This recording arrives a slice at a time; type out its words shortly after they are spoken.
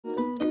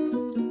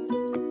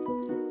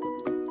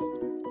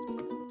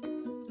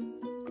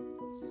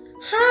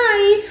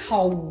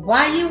how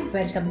are you?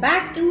 Welcome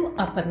back to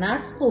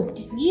Aparna's Home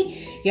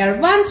TV, your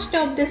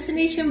one-stop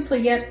destination for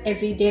your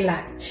everyday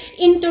life.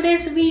 In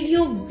today's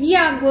video, we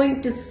are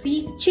going to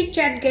see Chit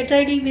Chat get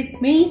ready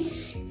with me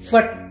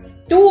for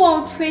 2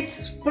 outfits.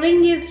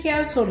 Spring is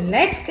here, so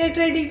let's get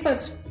ready for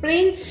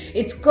spring.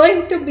 It's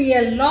going to be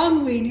a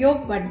long video,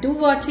 but do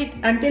watch it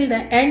until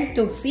the end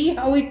to see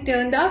how it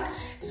turned out.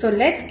 So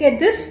let's get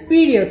this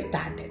video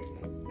started.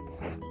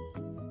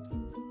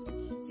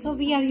 So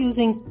we are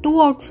using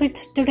 2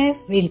 outfits today.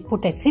 We'll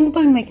put a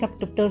simple makeup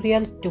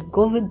tutorial to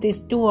go with these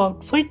 2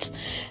 outfits.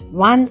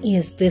 One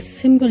is this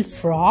simple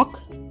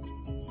frock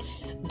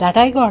that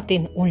I got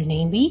in Old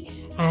Navy,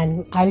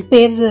 and I'll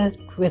pair it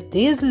with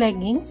these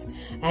leggings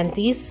and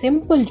these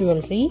simple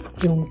jewelry,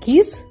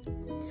 jhumkis,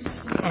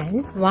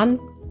 and one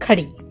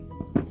khadi.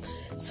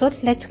 So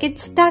let's get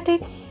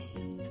started.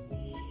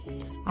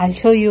 I'll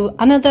show you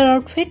another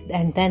outfit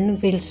and then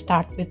we'll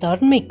start with our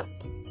makeup.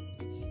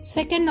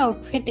 Second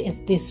outfit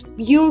is this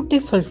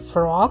beautiful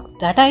frock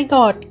that I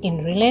got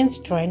in Reliance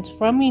Trends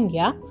from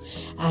India,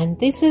 and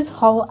this is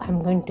how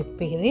I'm going to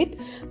pair it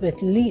with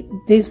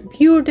these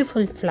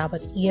beautiful flower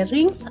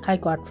earrings I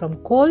got from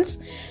Kohl's,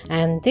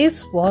 and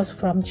this was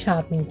from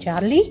Charming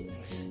Charlie.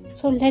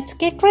 So let's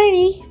get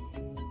ready.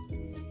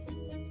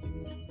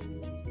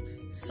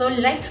 So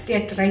let's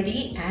get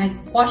ready and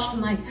wash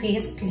my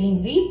face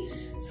cleanly.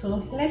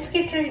 So let's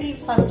get ready.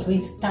 First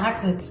we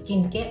start with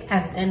skincare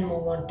and then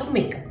move on to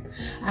makeup.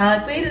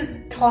 We'll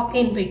talk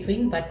in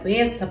between, but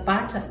where the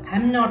parts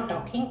I'm not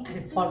talking,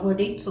 I'll forward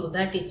it so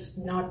that it's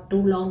not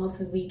too long of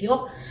a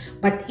video,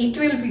 but it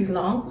will be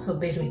long, so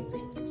bear with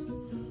me.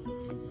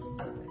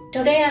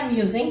 Today I'm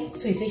using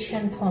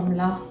Physician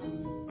Formula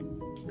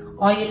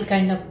oil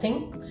kind of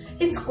thing.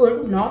 It's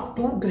good, not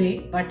too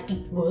great, but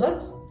it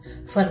works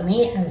for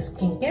me as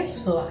skincare,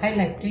 so I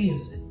like to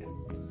use it.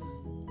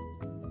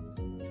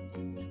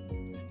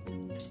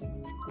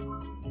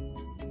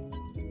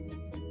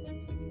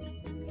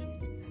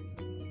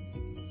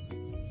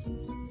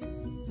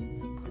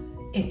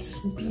 It's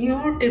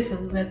beautiful.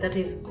 Weather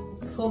is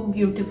so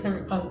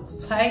beautiful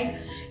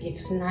outside.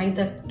 It's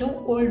neither too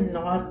cold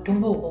nor too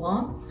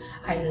warm.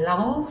 I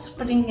love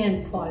spring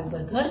and fall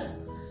weather.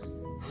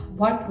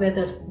 What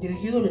weather do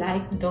you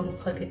like? Don't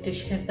forget to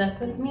share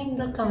that with me in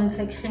the comment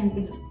section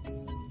below.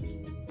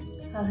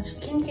 Our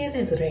skincare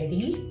is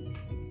ready.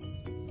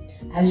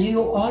 As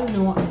you all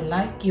know, I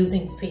like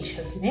using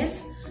facial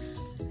mist.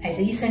 I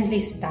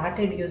recently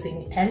started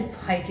using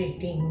e.l.f.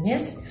 Hydrating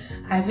Mist.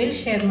 I will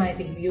share my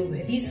review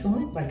very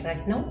soon, but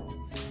right now,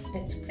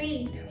 let's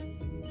play it.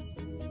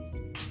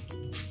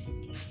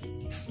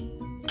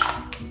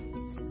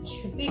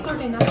 Should be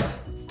good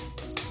enough.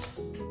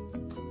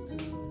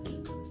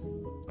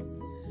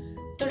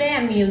 Today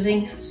I'm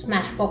using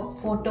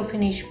Smashbox Photo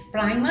Finish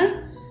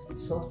Primer.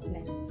 So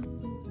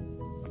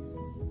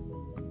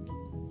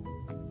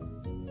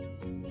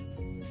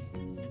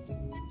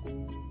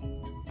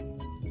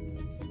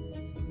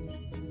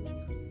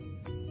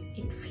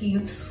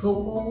feels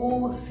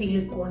so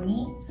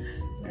silicone,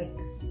 like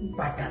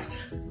butter.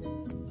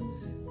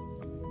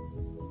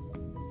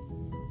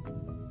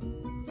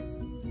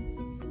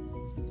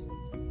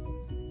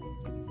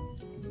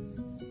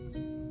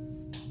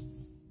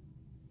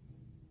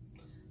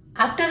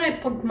 After I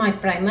put my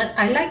primer,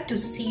 I like to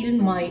seal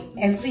my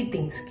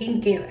everything,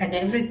 skincare and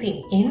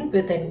everything in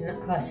with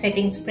a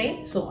setting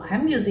spray. So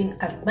I'm using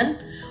Urban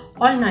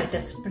All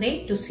Nighter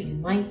Spray to seal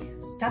my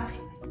stuff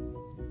in.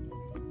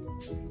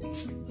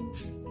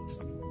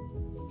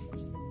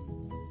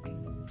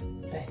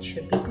 That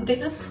should be good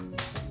enough.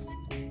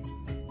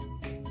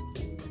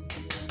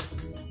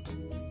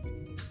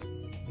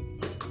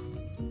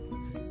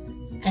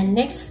 And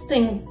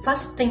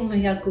first thing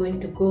we are going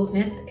to go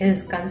with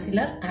is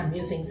concealer. I'm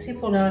using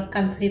Sephora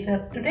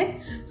concealer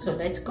today, so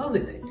let's go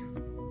with it.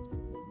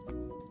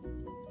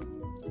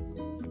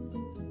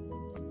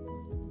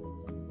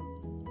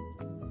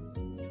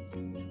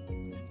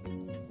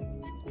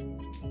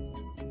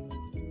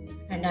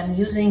 And I'm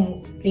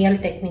using Real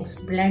Techniques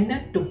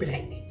blender to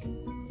blend it.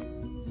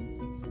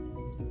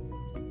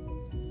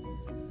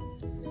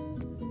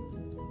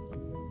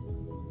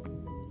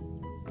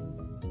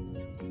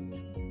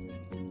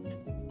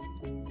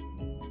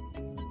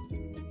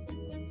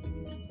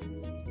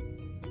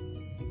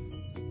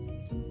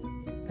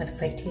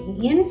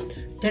 Perfectly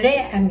in.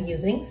 Today I'm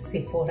using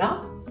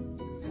Sephora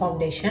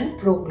foundation,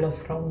 Pro Glow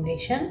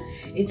foundation.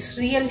 It's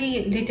really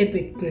a little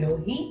bit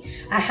glowy.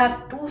 I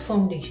have 2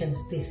 foundations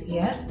this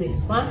year,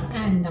 this one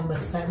and number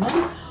 7.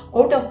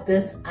 Out of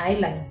this, I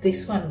like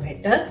this one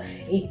better.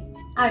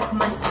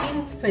 My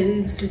skin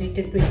feels a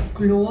little bit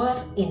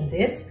glower in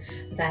this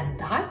than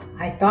that.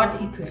 I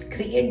thought it will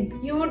create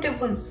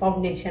beautiful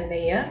foundation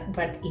layer,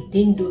 but it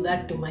didn't do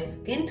that to my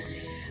skin.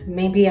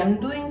 Maybe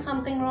I'm doing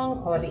something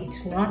wrong or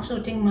it's not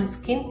suiting my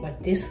skin,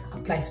 but this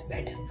applies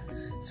better.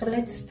 So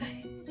let's start.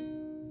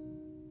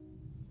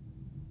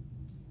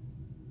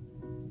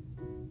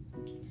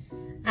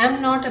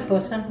 I'm not a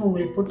person who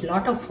will put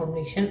lot of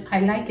foundation.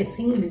 I like a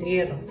single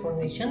layer of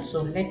foundation.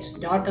 So let's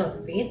dot our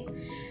face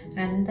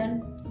and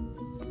then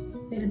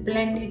will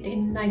blend it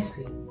in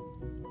nicely.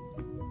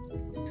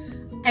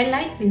 I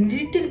like a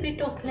little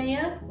bit of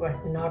layer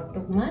but not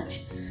too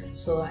much,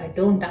 so I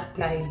don't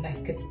apply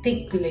like a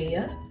thick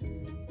layer.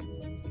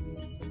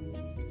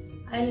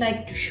 I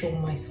like to show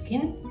my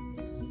skin,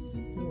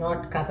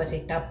 not cover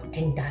it up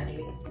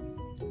entirely.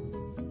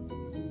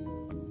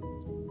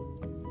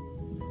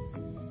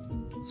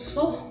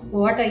 So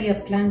what are your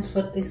plans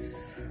for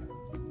this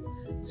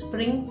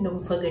spring? Don't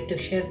forget to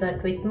share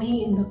that with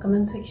me in the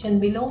comment section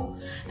below.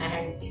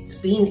 And it's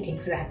been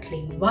exactly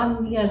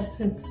 1 year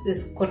since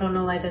this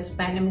coronavirus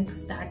pandemic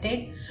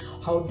started.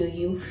 How do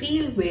you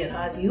feel? Where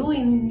are you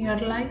in your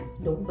life?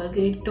 Don't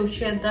forget to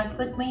share that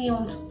with me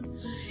also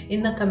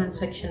in the comment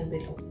section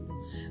below.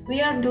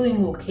 We are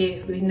doing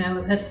okay. We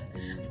never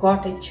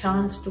got a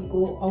chance to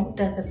go out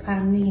as a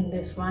family in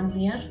this 1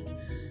 year,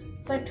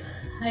 but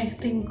I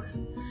think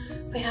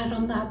we are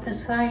on the other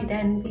side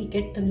and we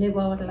get to live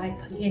our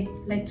life again.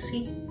 Let's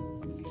see.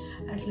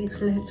 At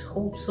least let's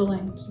hope so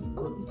and keep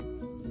going.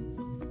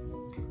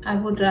 I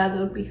would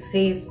rather be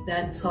safe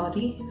than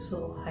sorry,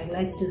 so I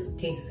like to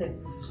stay safe,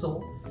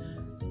 so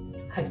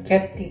I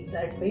kept it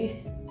that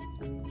way.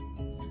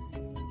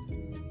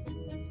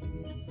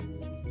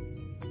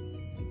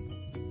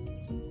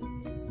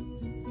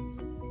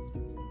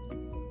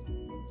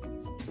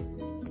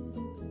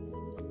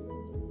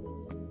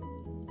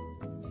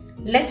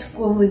 Let's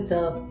go with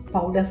the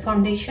powder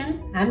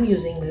foundation. I'm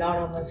using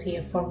Laura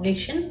Mercier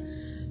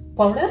foundation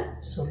powder,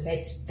 so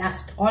let's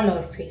dust all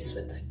our face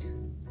with it.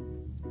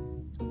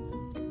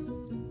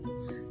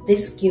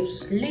 This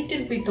gives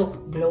little bit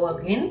of glow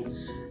again.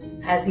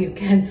 As you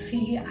can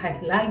see, I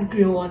like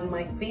glow on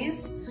my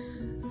face,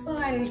 so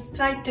I'll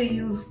try to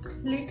use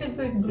little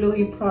bit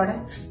glowy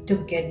products to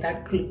get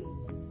that glow.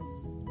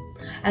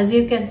 As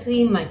you can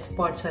see, my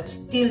spots are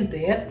still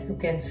there. You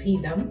can see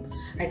them.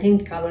 I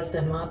didn't cover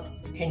them up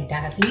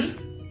entirely.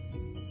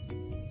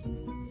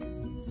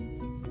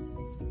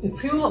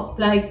 If you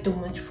apply too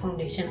much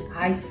foundation,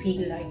 I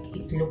feel like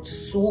it looks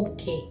so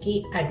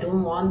cakey. I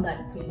don't want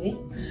that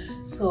feeling,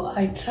 so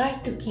I try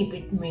to keep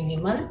it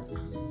minimal.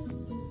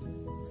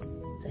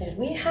 There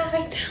we have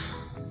it.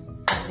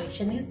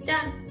 Foundation is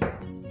done.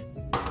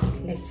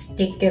 Let's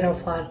take care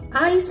of our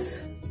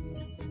eyes.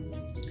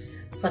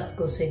 First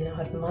goes in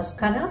our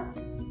mascara.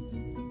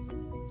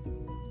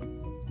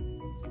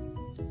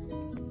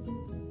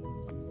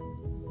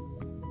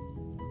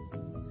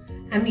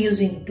 I'm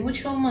using Too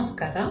Show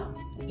mascara.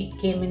 It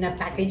came in a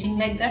packaging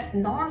like that,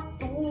 not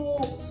too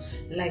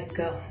like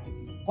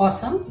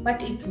awesome,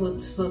 but it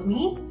works for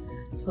me,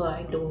 so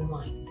I don't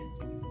mind.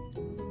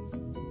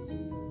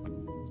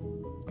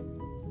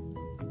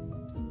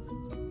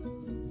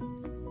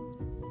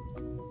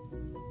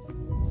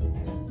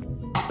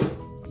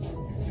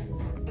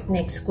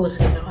 Next goes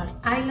in our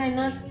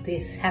eyeliner.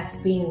 This has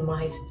been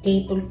my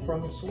staple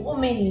from so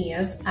many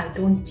years. I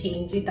don't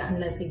change it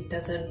unless it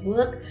doesn't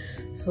work.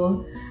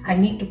 So I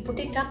need to put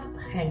it up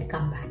and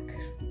come back.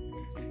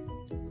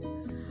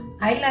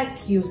 I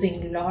like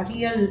using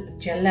L'Oreal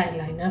gel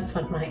eyeliner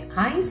for my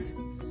eyes.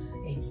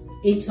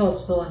 It's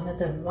also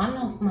another one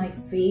of my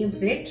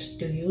favorites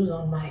to use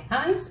on my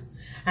eyes,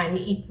 and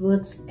it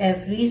works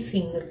every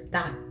single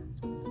time.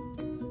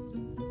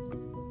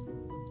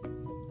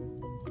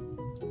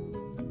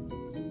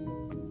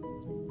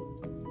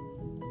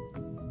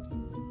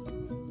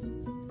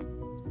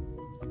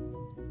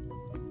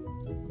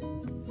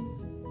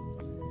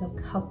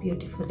 Look how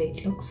beautiful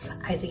it looks.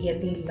 I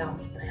really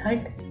love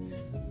that.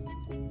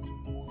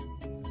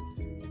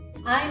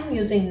 I'm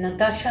using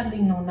Natasha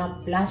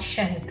Denona blush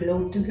and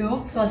glow to go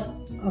for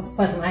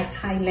my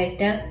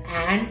highlighter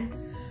and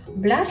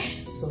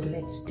blush. So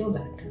let's do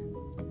that.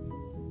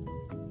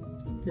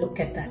 Look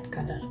at that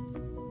color.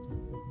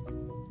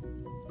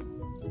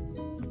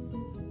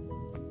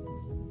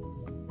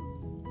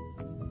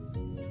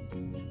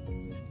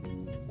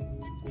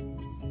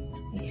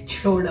 It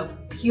showed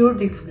up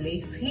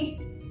beautifully, see?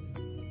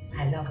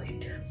 I love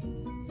it.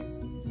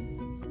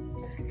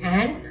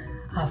 And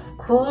of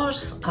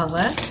course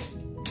our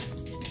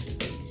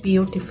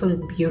beautiful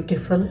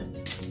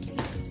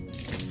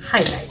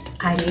highlight.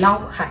 I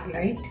love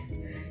highlight.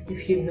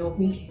 If you know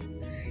me,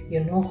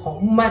 you know how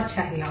much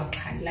I love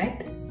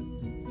highlight.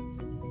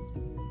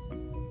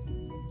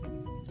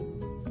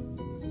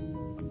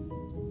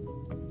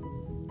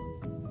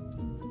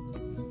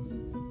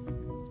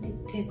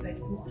 Little bit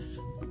more.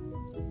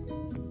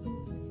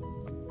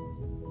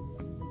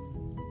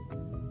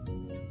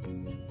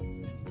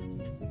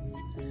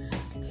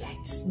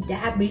 Let's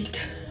dab it.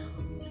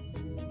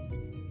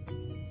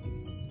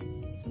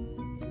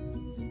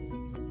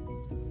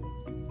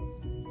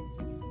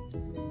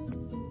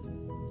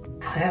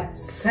 I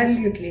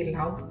absolutely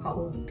love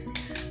how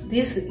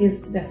this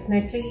is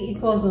definitely,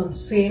 it was on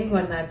sale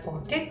when I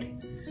bought it,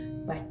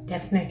 but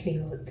definitely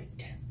worth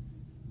it.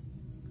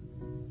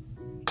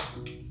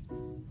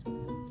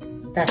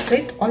 That's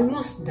it,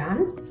 almost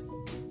done.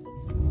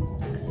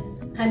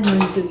 I'm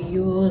going to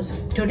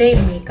use Today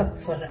Makeup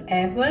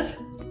Forever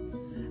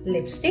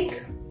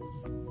lipstick.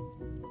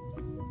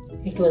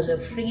 It was a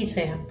free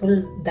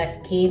sample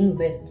that came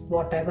with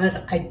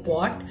whatever I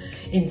bought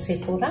in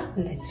Sephora.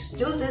 Let's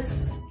do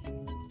this.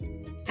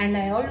 And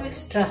I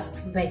always trust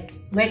Wet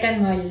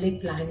n Wild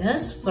lip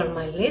liners for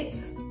my lips.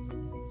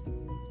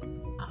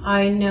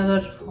 I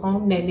never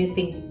found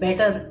anything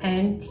better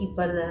and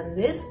cheaper than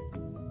this.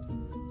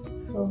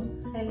 So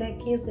I like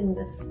using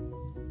this.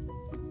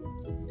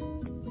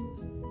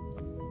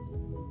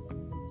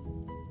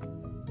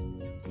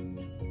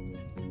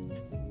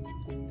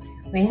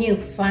 When you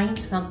find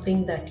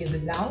something that you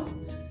love,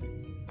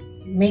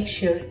 make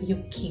sure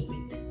you keep it.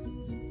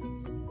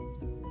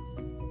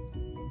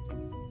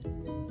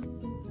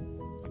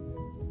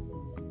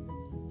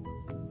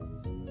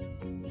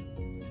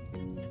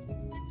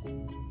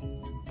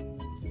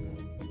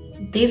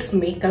 This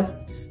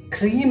makeup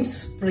screams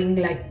spring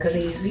like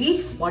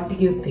crazy. What do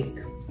you think?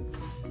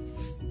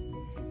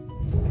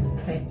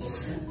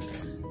 Let's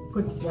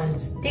put one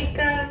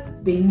sticker,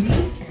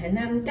 bindi, and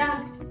I'm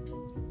done.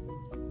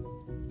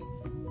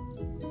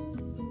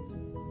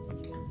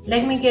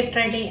 Let me get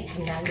ready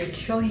and I will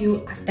show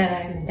you after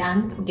I am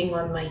done putting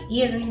on my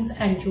earrings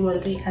and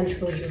jewelry. I'll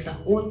show you the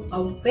whole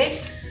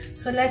outfit.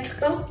 So let's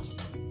go.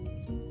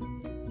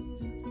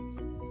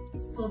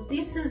 So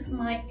this is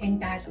my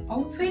entire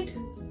outfit.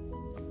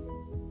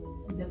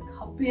 Look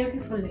how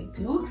beautiful it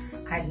looks.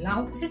 I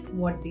love it.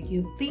 What do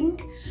you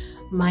think?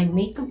 My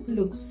makeup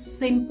looks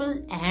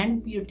simple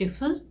and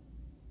beautiful.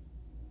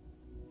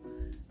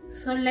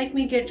 So let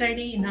me get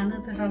ready in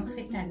another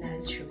outfit and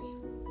I'll show you.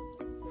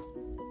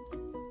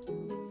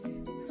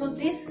 So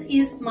this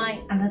is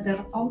my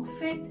another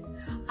outfit.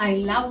 I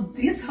love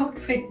this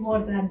outfit more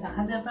than the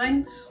other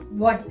one.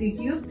 What do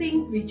you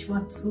think? Which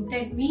one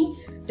suited me?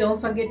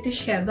 Don't forget to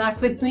share that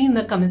with me in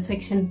the comment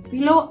section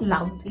below.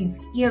 Love these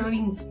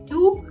earrings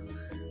too.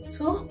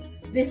 So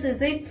this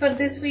is it for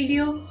this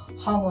video.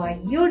 How are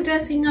you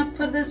dressing up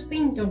for the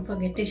spring? Don't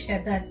forget to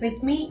share that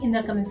with me in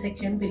the comment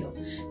section below.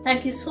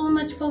 Thank you so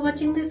much for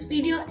watching this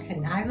video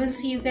and I will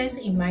see you guys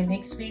in my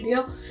next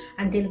video.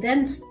 Until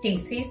then, stay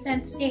safe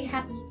and stay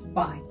happy.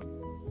 Bye.